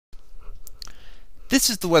This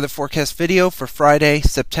is the weather forecast video for Friday,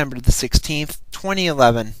 September the 16th,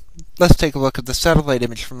 2011. Let's take a look at the satellite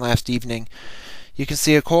image from last evening. You can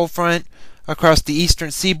see a cold front across the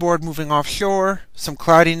eastern seaboard moving offshore, some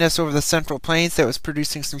cloudiness over the central plains that was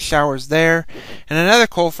producing some showers there, and another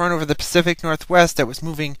cold front over the Pacific Northwest that was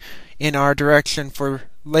moving in our direction for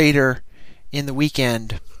later in the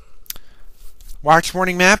weekend. Watch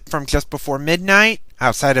warning map from just before midnight.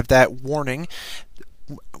 Outside of that warning,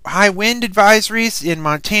 high wind advisories in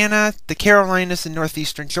Montana, the Carolinas, and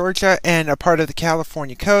northeastern Georgia, and a part of the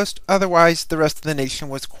California coast. Otherwise, the rest of the nation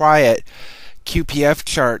was quiet. QPF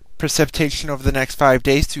chart. Precipitation over the next 5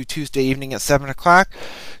 days through Tuesday evening at 7 o'clock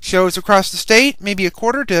shows across the state maybe a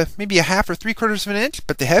quarter to maybe a half or 3/4 of an inch,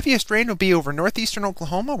 but the heaviest rain will be over northeastern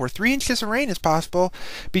Oklahoma, where 3 inches of rain is possible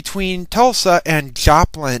between Tulsa and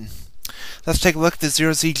Joplin. Let's take a look at the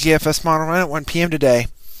 0Z GFS Model Run at 1 p.m. today.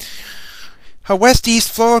 A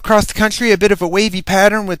west-east flow across the country, a bit of a wavy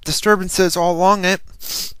pattern with disturbances all along it.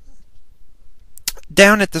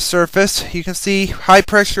 Down at the surface, you can see high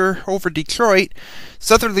pressure over Detroit.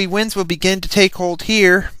 Southerly winds will begin to take hold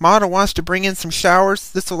here. Model wants to bring in some showers.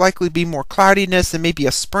 This will likely be more cloudiness and maybe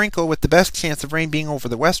a sprinkle, with the best chance of rain being over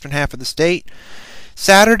the western half of the state.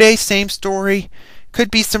 Saturday, same story.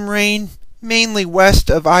 Could be some rain, mainly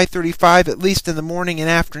west of I-35, at least in the morning and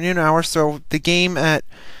afternoon hours, so the game at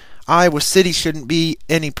Iowa City shouldn't be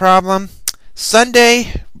any problem.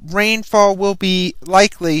 Sunday, rainfall will be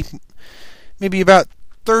likely maybe about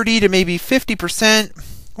 30 to maybe 50%.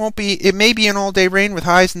 It may be an all-day rain with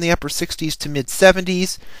highs in the upper 60s to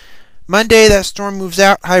mid-70s. Monday, that storm moves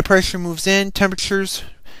out, high pressure moves in, temperatures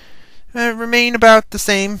remain about the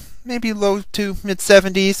same, maybe low to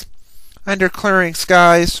mid-70s under clearing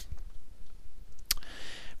skies.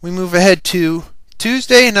 We move ahead to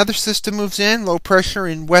Tuesday. Another system moves in. Low pressure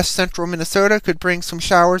in west central Minnesota could bring some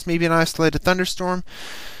showers, maybe an isolated thunderstorm.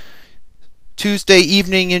 Tuesday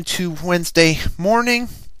evening into Wednesday morning.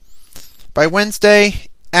 By Wednesday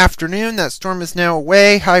afternoon, that storm is now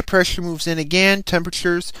away. High pressure moves in again.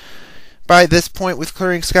 Temperatures by this point with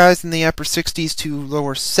clearing skies in the upper 60s to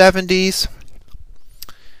lower 70s.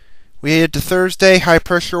 We head to Thursday. High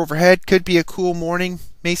pressure overhead. Could be a cool morning.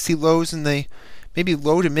 May see lows in the maybe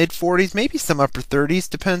low to mid 40s, maybe some upper 30s.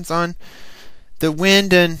 Depends on the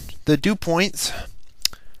wind and the dew points.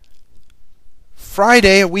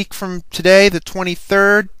 Friday, a week from today, the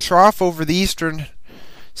 23rd, trough over the eastern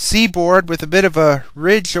seaboard with a bit of a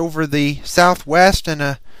ridge over the southwest, and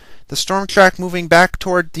the storm track moving back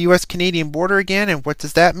toward the U.S.-Canadian border again. And what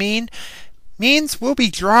does that mean? Means we'll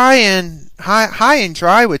be dry and high and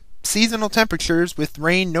dry with seasonal temperatures, with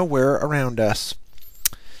rain nowhere around us.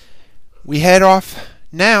 We head off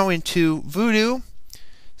now into Voodoo,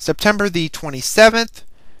 September the 27th.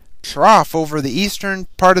 Trough over the eastern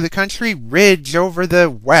part of the country, ridge over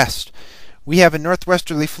the west. We have a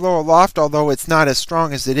northwesterly flow aloft, although it's not as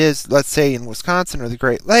strong as it is, let's say, in Wisconsin or the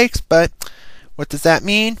Great Lakes. But what does that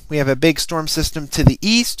mean? We have a big storm system to the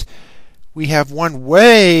east. We have one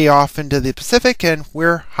way off into the Pacific, and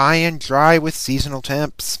we're high and dry with seasonal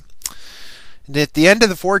temps. And at the end of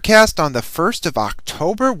the forecast on the 1st of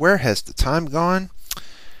October, where has the time gone?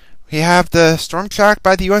 We have the storm track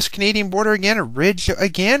by the U.S.-Canadian border again, a ridge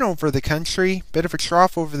again over the country, bit of a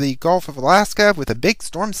trough over the Gulf of Alaska with a big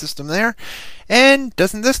storm system there. And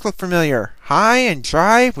doesn't this look familiar? High and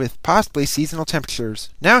dry with possibly seasonal temperatures.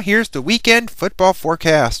 Now here's the weekend football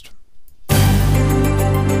forecast.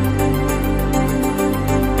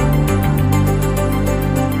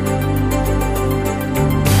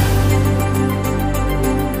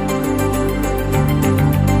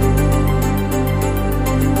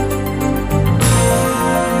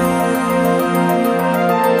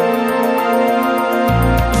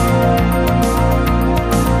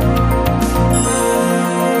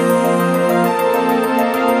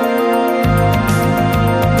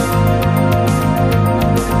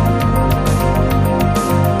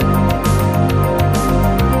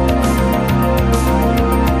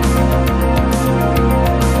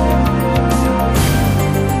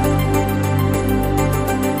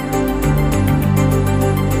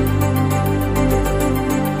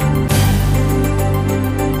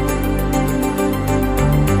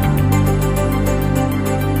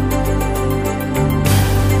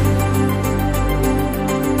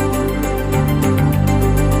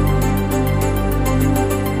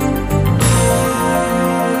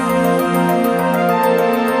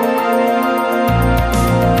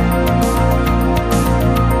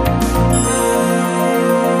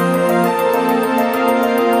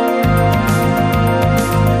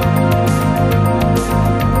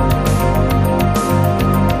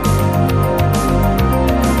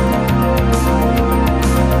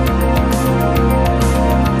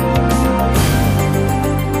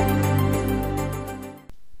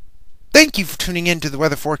 Thank you for tuning in to the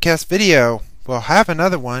weather forecast video. We'll have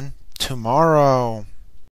another one tomorrow.